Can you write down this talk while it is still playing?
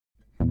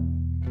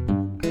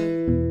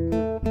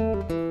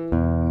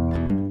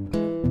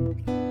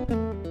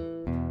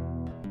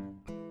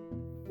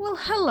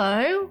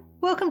Hello,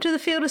 welcome to the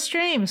Field of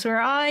Streams,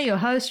 where I, your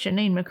host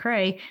Janine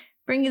McRae,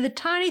 bring you the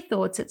tiny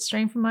thoughts that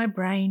stream from my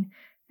brain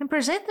and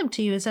present them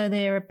to you as though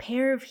they are a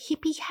pair of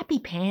hippie happy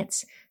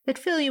pants that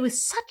fill you with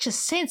such a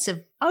sense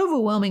of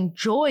overwhelming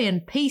joy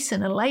and peace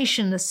and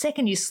elation the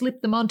second you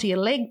slip them onto your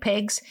leg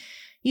pegs.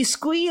 You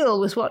squeal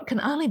with what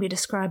can only be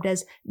described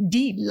as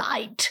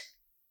delight.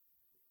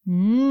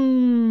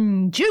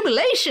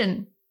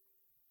 Jubilation!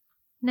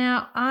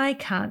 Now, I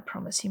can't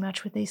promise you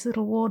much with these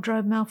little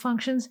wardrobe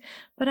malfunctions,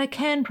 but I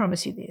can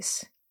promise you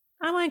this.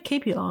 I won't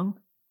keep you long.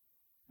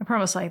 A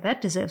promise like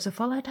that deserves a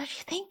follow, don't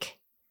you think?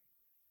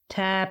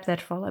 Tap that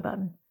follow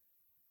button.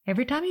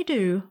 Every time you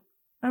do,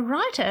 a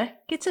writer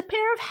gets a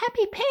pair of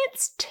happy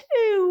pants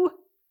too.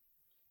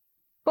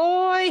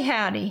 Boy,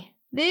 howdy.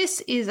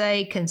 This is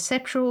a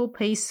conceptual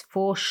piece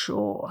for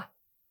sure.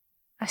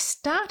 I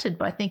started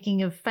by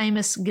thinking of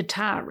famous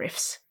guitar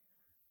riffs.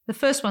 The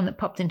first one that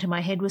popped into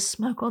my head was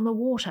Smoke on the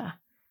Water,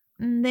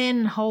 and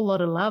then Whole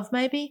Lotta Love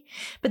maybe.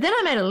 But then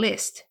I made a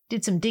list,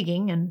 did some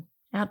digging, and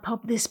out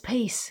popped this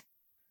piece.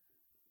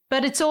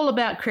 But it's all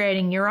about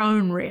creating your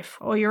own riff,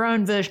 or your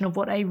own version of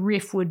what a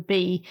riff would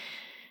be,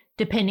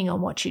 depending on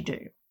what you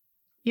do.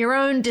 Your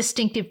own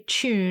distinctive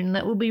tune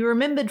that will be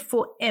remembered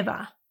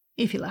forever,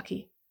 if you're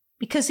lucky.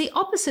 Because the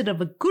opposite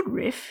of a good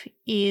riff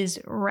is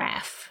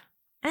Raff,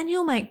 and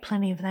you'll make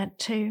plenty of that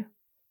too.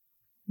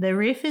 The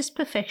riff is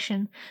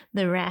perfection,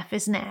 the Raff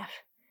is naff.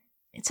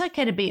 It's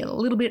okay to be a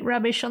little bit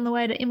rubbish on the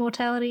way to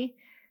immortality.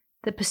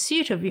 The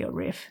pursuit of your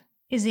riff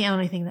is the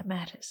only thing that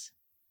matters.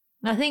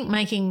 I think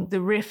making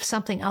the riff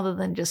something other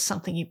than just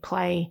something you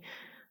play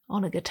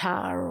on a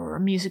guitar or a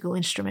musical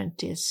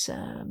instrument is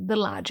the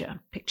larger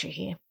picture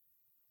here.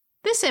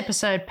 This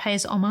episode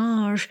pays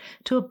homage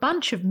to a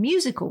bunch of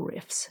musical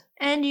riffs,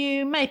 and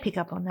you may pick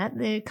up on that.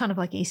 They're kind of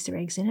like Easter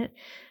eggs in it.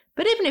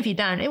 But even if you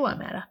don't, it won't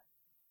matter.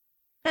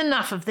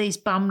 Enough of these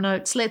bum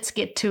notes, let's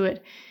get to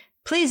it.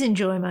 Please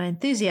enjoy my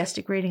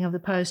enthusiastic reading of the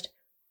post,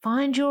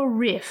 Find Your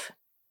Riff,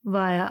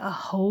 via a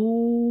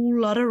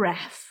whole lot of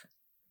Raff.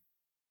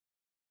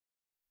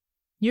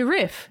 Your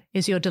riff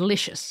is your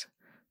delicious,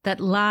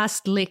 that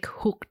last lick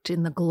hooked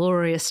in the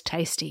glorious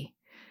tasty.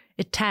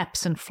 It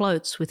taps and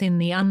floats within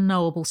the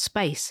unknowable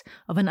space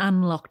of an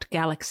unlocked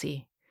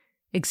galaxy,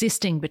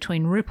 existing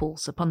between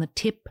ripples upon the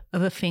tip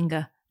of a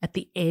finger at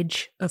the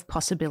edge of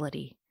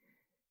possibility.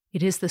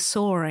 It is the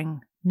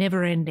soaring,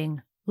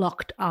 never-ending,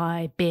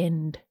 locked-eye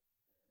bend.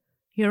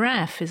 Your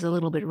Raff is a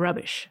little bit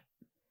rubbish.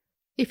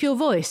 If your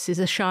voice is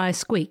a shy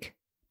squeak,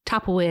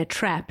 Tupperware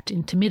trapped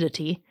in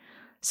timidity,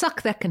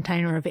 suck that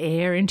container of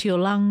air into your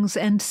lungs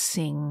and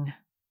sing.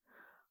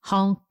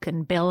 Honk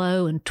and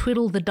bellow and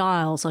twiddle the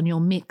dials on your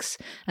mix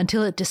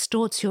until it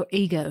distorts your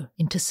ego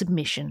into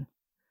submission.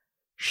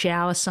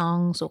 Shower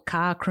songs or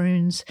car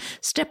croons,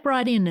 step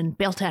right in and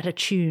belt out a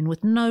tune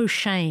with no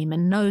shame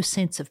and no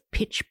sense of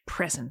pitch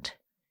present.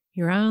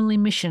 Your only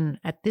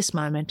mission at this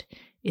moment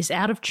is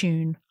out of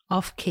tune,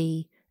 off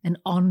key, and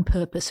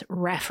on-purpose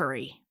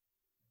raffery.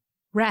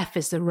 Raff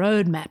is the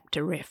roadmap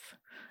to riff,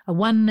 a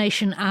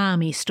one-nation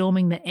army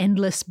storming the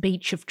endless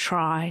beach of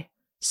try.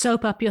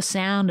 Soap up your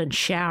sound and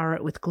shower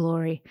it with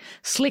glory.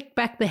 Slick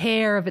back the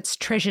hair of its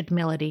treasured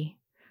melody.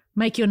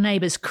 Make your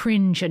neighbours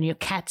cringe and your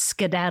cats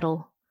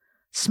skedaddle.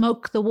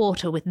 Smoke the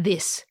water with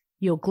this,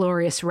 your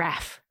glorious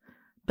Raff.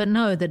 But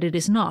know that it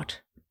is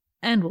not,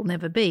 and will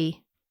never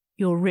be,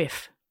 your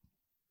riff.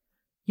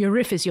 Your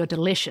riff is your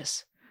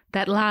delicious,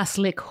 that last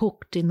lick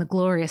hooked in the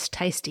glorious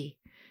tasty.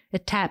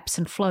 It taps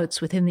and floats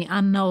within the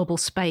unknowable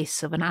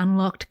space of an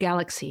unlocked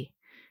galaxy,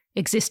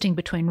 existing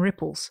between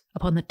ripples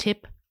upon the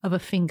tip of a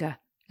finger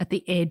at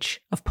the edge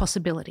of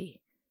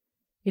possibility.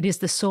 It is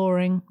the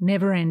soaring,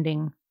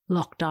 never-ending,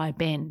 locked-eye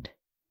bend.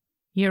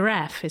 Your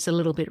Raff is a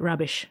little bit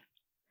rubbish.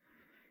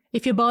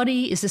 If your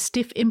body is a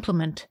stiff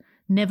implement,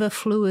 never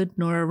fluid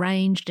nor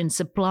arranged in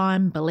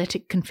sublime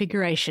balletic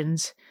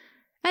configurations,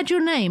 add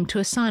your name to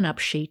a sign-up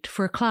sheet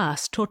for a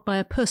class taught by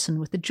a person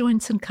with the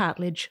joints and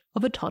cartilage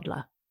of a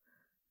toddler.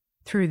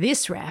 Through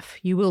this Raff,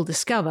 you will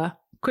discover,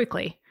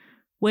 quickly,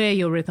 where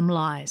your rhythm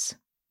lies.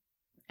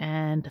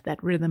 And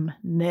that rhythm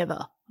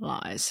never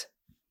lies.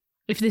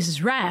 If this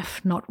is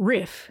Raff, not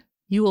riff,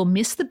 you will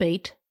miss the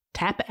beat,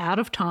 tap out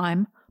of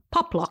time,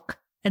 pop lock,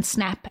 and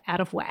snap out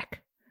of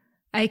whack.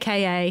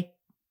 AKA,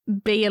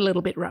 be a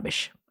little bit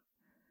rubbish.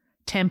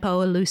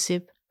 Tempo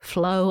elusive,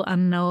 flow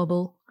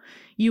unknowable.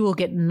 You will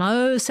get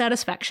no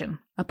satisfaction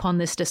upon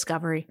this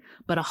discovery,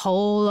 but a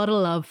whole lot of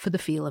love for the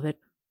feel of it.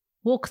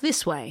 Walk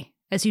this way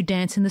as you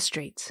dance in the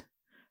streets.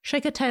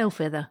 Shake a tail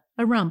feather,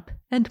 a rump,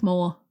 and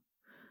more.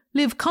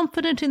 Live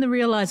confident in the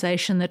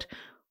realisation that,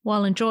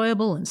 while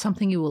enjoyable and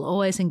something you will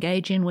always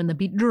engage in when the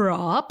beat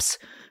drops,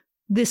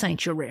 this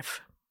ain't your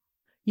riff.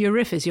 Your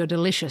riff is your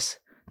delicious,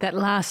 that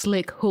last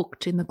lick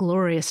hooked in the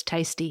glorious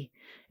tasty.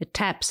 It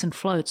taps and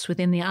floats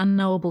within the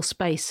unknowable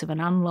space of an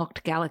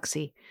unlocked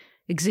galaxy,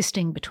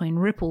 existing between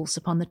ripples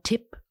upon the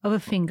tip of a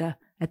finger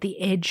at the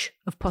edge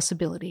of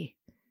possibility.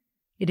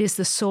 It is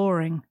the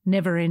soaring,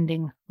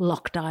 never-ending,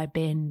 locked-eye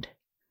bend.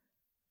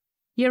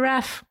 Your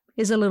Raff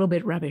is a little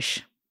bit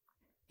rubbish.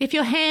 If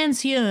your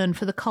hands yearn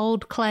for the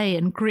cold clay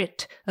and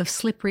grit of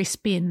slippery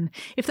spin,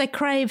 if they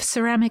crave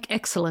ceramic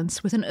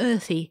excellence with an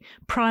earthy,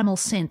 primal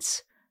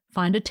sense,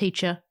 find a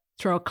teacher,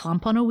 throw a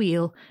clump on a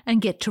wheel,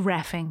 and get to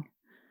raffing.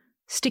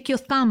 Stick your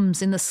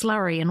thumbs in the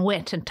slurry and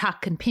wet and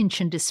tuck and pinch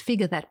and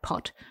disfigure that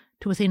pot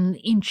to within an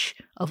inch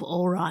of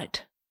all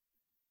right.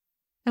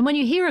 And when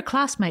you hear a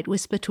classmate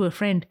whisper to a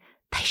friend,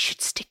 "They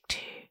should stick to,"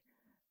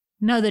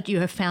 know that you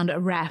have found a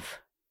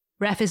Raff.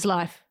 Raff is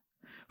life.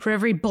 For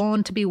every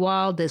born to be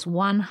wild, there's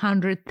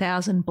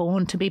 100,000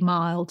 born to be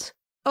mild.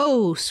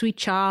 Oh, sweet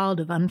child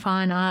of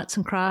unfine arts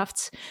and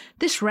crafts,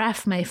 this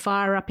Raff may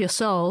fire up your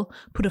soul,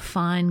 put a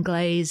fine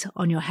glaze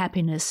on your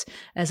happiness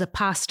as a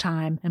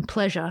pastime and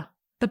pleasure,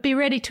 but be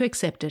ready to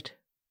accept it.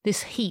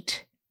 This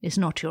heat is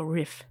not your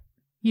Riff.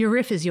 Your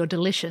Riff is your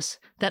delicious,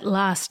 that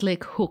last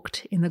lick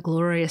hooked in the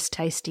glorious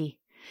tasty.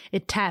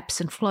 It taps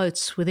and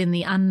floats within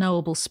the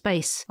unknowable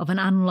space of an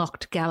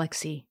unlocked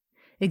galaxy,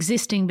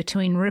 existing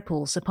between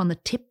ripples upon the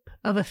tip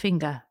of a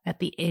finger at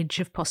the edge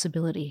of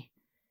possibility.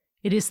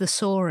 It is the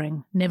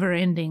soaring,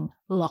 never-ending,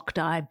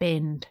 locked-eye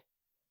bend.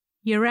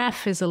 Your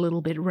Raff is a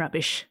little bit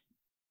rubbish.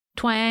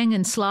 Twang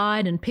and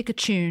slide and pick a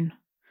tune.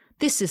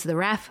 This is the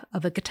Raff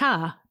of a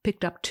guitar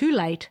picked up too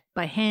late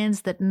by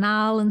hands that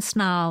gnarl and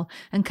snarl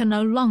and can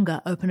no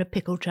longer open a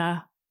pickle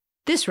jar.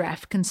 This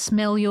Raff can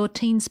smell your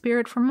teen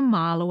spirit from a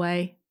mile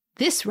away.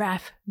 This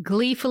Raff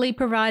gleefully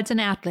provides an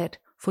outlet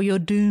for your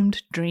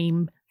doomed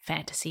dream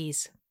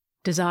fantasies.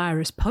 Desire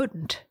is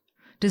potent.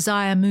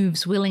 Desire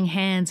moves willing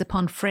hands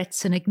upon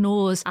frets and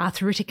ignores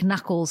arthritic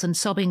knuckles and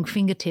sobbing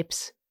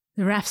fingertips.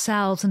 The Raff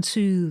salves and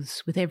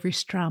soothes with every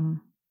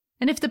strum.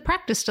 And if the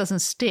practice doesn't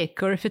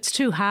stick, or if it's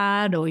too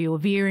hard, or you're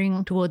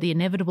veering toward the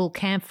inevitable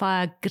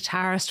campfire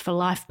guitarist for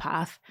life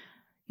path,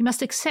 you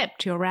must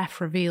accept your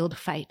Raff-revealed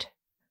fate.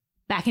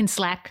 Back in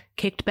slack,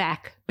 kicked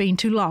back, been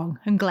too long,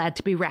 and glad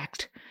to be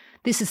racked.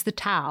 This is the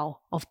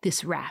Tao of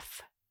this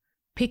Raff.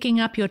 Picking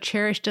up your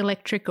cherished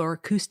electric or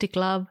acoustic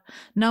love,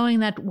 knowing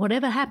that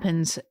whatever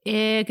happens,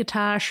 air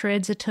guitar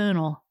shreds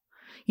eternal.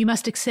 You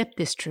must accept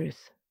this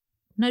truth.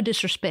 No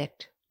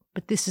disrespect,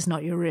 but this is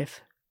not your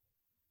Riff.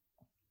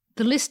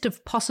 The list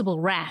of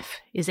possible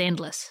Raff is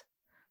endless.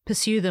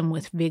 Pursue them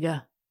with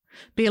vigour.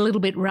 Be a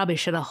little bit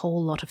rubbish at a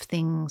whole lot of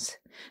things.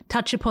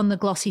 Touch upon the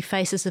glossy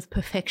faces of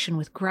perfection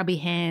with grubby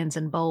hands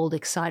and bold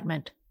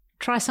excitement.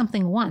 Try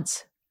something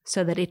once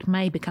so that it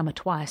may become a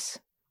twice,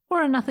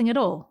 or a nothing at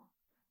all.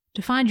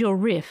 To find your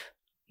Riff,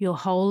 your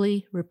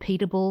wholly,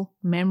 repeatable,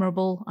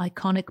 memorable,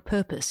 iconic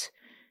purpose,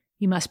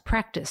 you must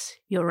practice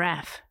your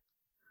Raff.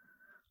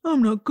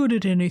 I'm not good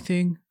at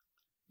anything.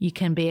 You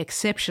can be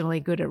exceptionally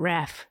good at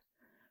Raff.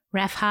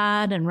 Raff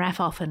hard and Raff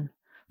often.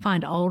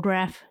 Find old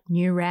Raff,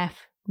 new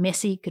Raff,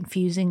 messy,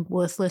 confusing,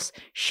 worthless,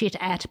 shit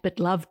at but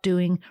love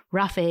doing,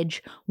 rough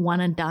edge,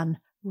 one and done,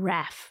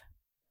 Raff.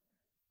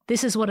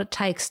 This is what it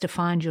takes to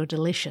find your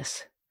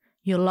delicious,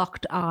 your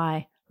locked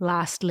eye,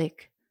 last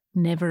lick,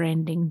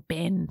 never-ending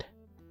bend.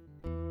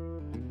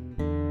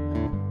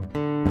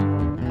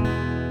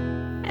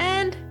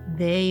 And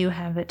there you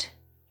have it.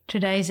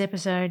 Today's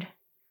episode.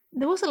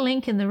 There was a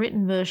link in the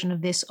written version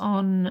of this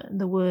on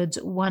the words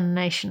One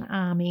Nation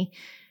Army,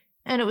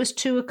 and it was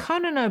to a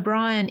Conan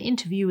O'Brien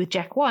interview with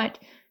Jack White,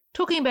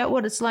 talking about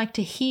what it's like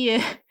to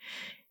hear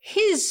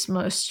his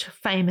most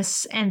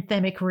famous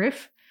anthemic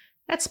riff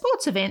at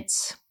sports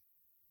events.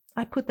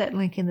 I put that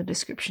link in the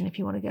description if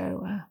you want to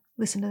go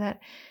listen to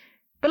that.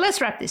 But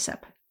let's wrap this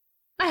up.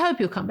 I hope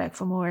you'll come back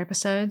for more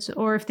episodes,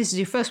 or if this is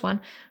your first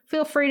one,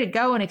 feel free to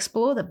go and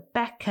explore the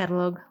back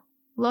catalogue.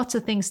 Lots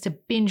of things to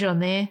binge on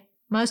there.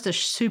 Most are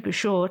super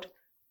short,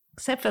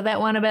 except for that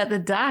one about the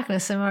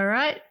darkness, am I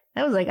right?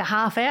 That was like a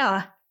half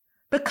hour.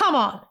 But come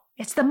on,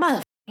 it's the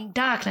motherfucking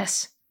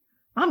darkness.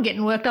 I'm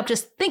getting worked up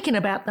just thinking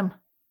about them.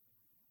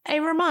 A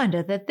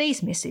reminder that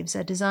these missives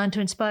are designed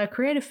to inspire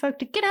creative folk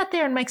to get out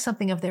there and make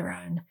something of their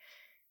own.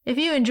 If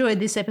you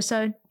enjoyed this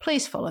episode,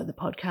 please follow the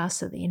podcast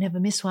so that you never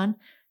miss one.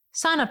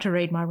 Sign up to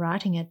read my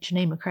writing at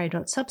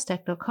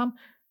janeemccrae.substack.com.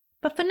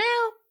 But for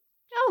now,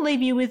 I'll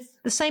leave you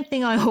with the same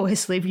thing I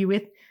always leave you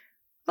with.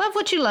 Love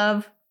what you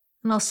love,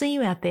 and I'll see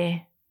you out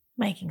there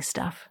making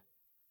stuff.